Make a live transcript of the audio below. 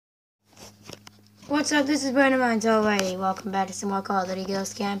What's up? This is Brandon Mines already. Welcome back to some more Call of Duty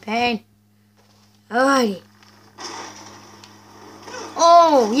Ghost campaign. Alrighty.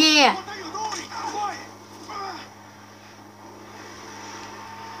 Oh, yeah.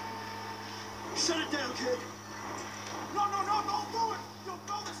 Shut it down, kid. No, don't do it. Yo,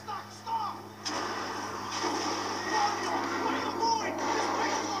 no, stop. What are you doing?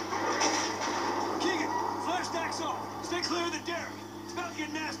 Keegan, flash stacks off. Stay clear of the derrick. It's about to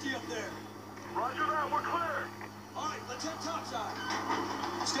get nasty up there. Roger that, we're clear. All right, let's head topside.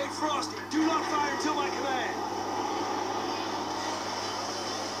 Stay frosty. Do not fire until my command.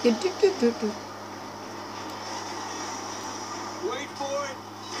 Wait for it.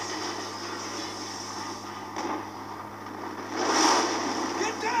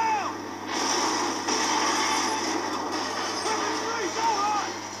 Get down! Weapons free, go hard!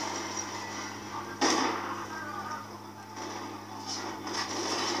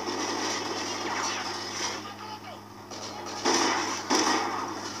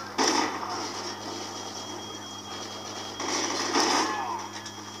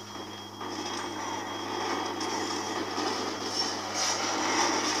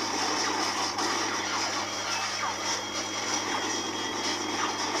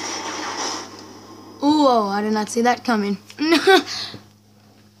 Ooh, oh, I did not see that coming.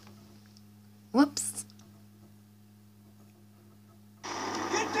 Whoops.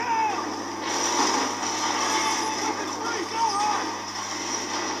 Get down! Weapons free, go hard!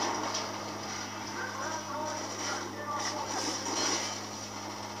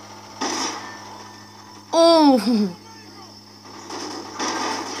 Oh.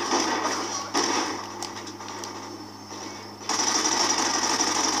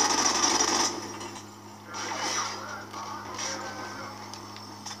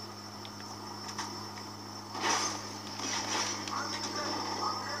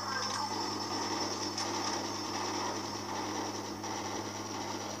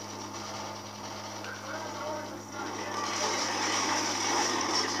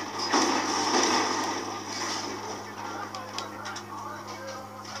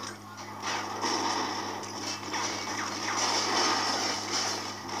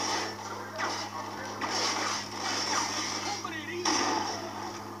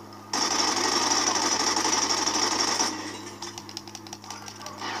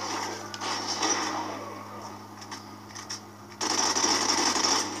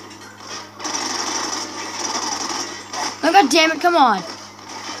 Oh, God damn it, come on.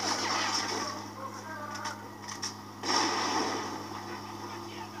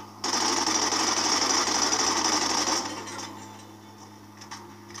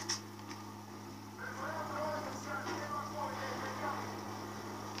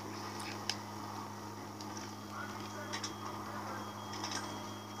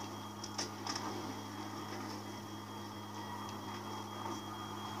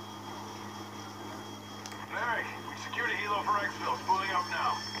 Mary, we secured a helo for Exfil. Spooling up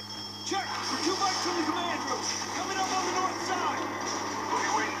now. Check! We're 2 miles from the command room. Coming up on the north side. We'll be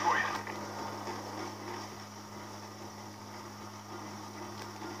waiting for you.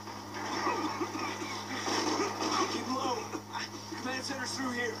 Keep low. Command center's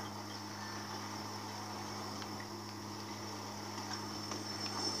through here.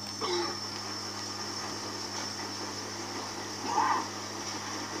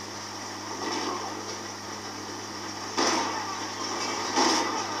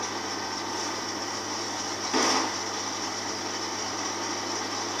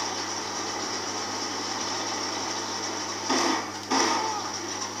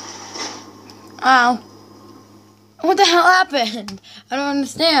 Ow. What the hell happened? I don't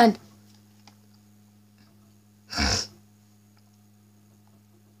understand. Keep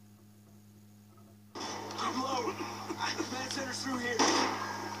low. Command center's through here.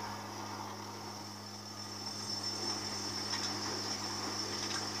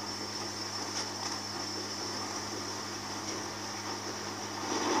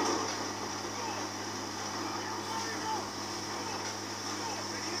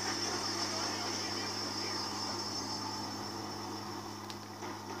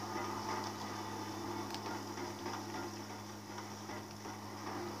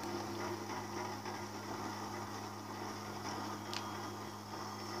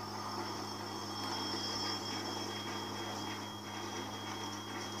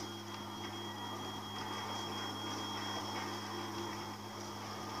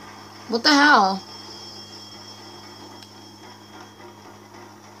 What the hell?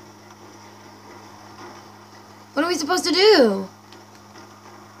 What are we supposed to do?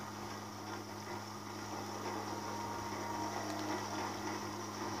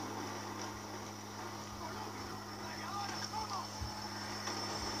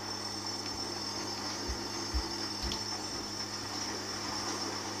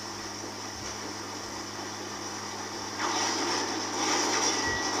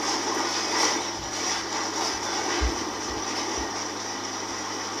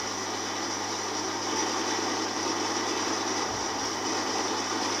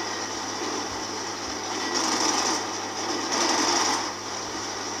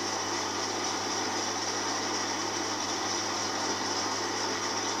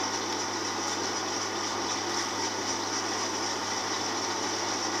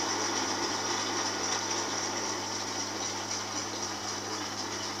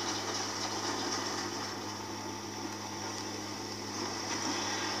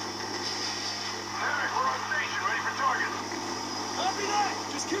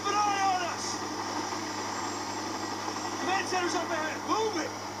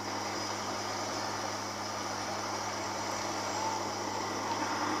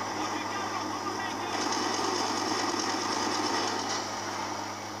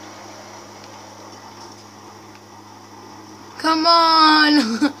 Come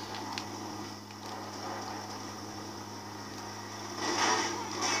on!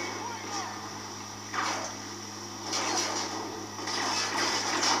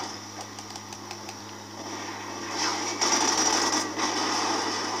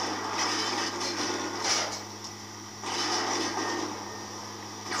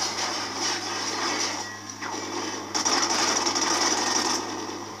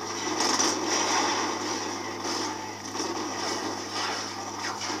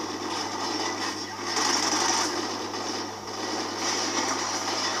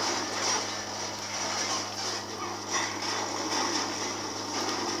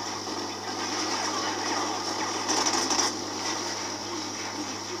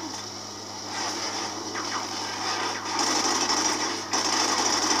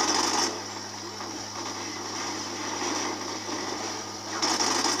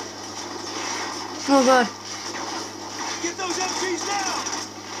 Oh god. Get those MGs down!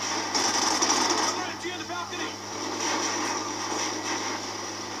 Another MG on the balcony!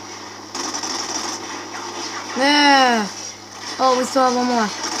 There. Oh, we still have one more.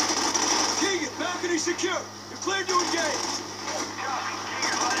 Keegan, balcony secure. You're cleared to engage.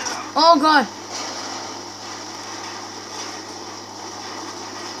 Oh god.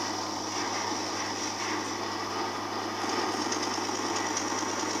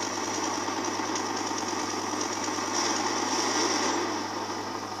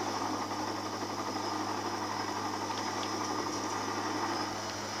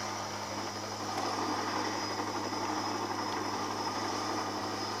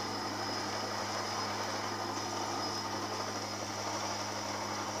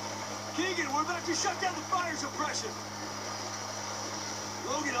 Keegan, we're about to shut down the fire suppression.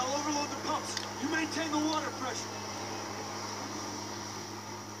 Logan, I'll overload the pumps. You maintain the water pressure.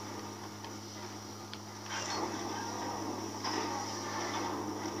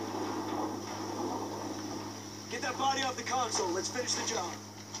 Get that body off the console. Let's finish the job.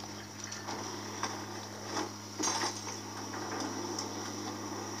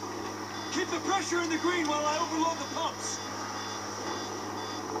 Keep the pressure in the green while I overload the pumps.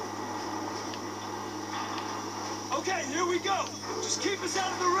 Okay, here we go. Just keep us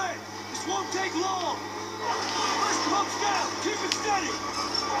out of the red. This won't take long. First pump's down. Keep it steady.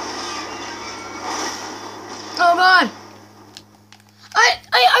 Oh god.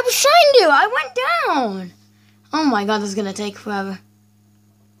 I was trying to. I went down. Oh my god, this is gonna take forever.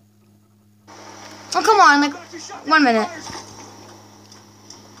 Oh come on, like 1 minute.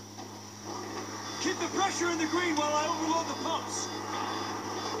 Keep the pressure in the green while I overload the pumps.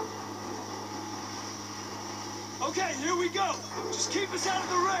 Okay, here we go. Just keep us out of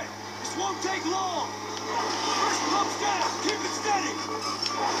the red. This won't take long. First pump's down. Keep it steady.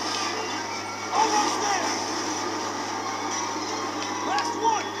 Almost there. Last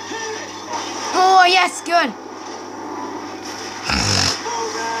one. Hit it. Oh yes, good.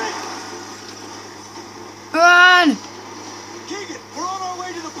 Move it. Run! Keegan, we're on our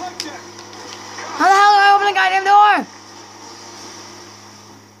way to the pipe deck. How the hell do I open the goddamn door?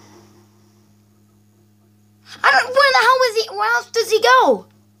 Where the hell was he? Where else does he go?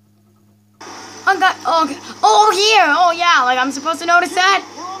 Oh god. Oh, okay. Oh here. Oh yeah. Like I'm supposed to notice that.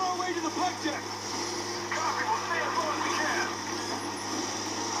 We're on our way to the pipe deck. Copy, we'll stay as long as we can.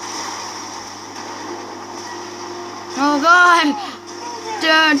 Oh god.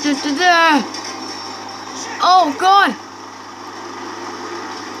 Da, da, da, da. Oh god.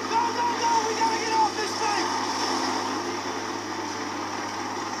 No, we gotta get off this thing.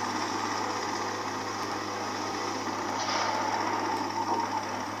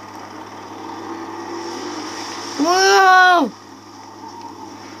 Whoa.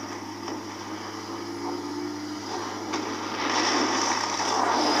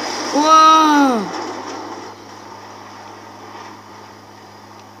 Whoa.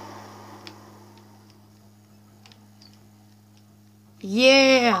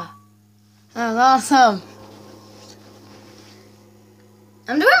 Yeah. That was awesome.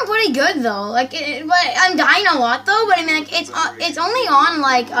 I'm doing pretty good though. Like, but I'm dying a lot though. But I mean, like, it's only on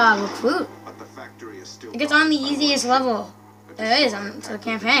like recruit. But the factory is still Like, it's on the easiest level there is on the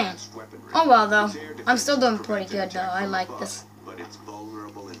campaign. Oh well though. I'm still doing pretty good though. I like this. But it's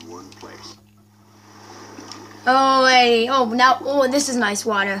vulnerable in one place. Oh wait. Oh now. Oh, this is nice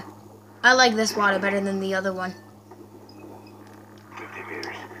water. I like this water better than the other one. 50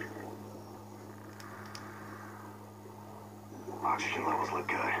 meters. Oxygen levels look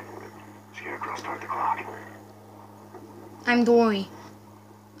good. Scarecrow, start the clock. I'm Dory.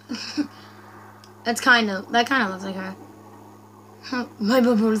 That kind of looks like her. My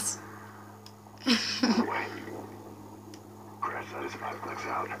bubbles. Wait. 5 clicks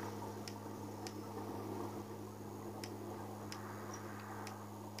out.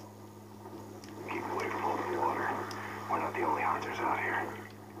 Keep away from open water. We're not the only hunters out here.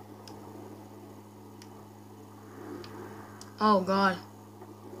 Oh god.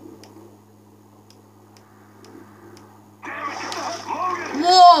 Damn it, get the heck, Logan!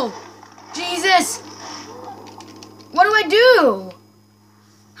 Whoa! Jesus! What do I do?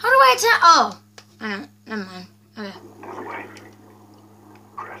 How do I attack? Oh. I know. Never mind. Okay. This way.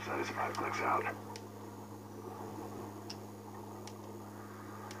 Crash site is 5 clicks out.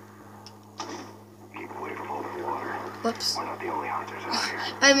 Keep away from open water. Whoops. We're not the only hunters out here.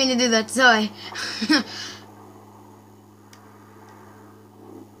 I didn't mean to do that. Sorry.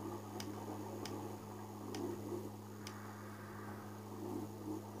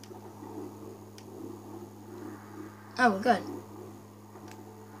 Oh, we're good.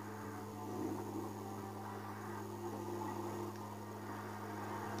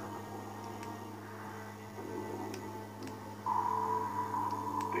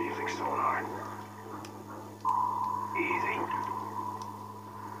 They're using sonar. Easy.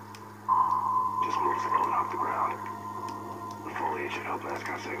 Just move slow and off the ground. The foliage should help mask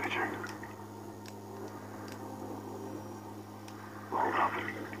our signature. Hold up.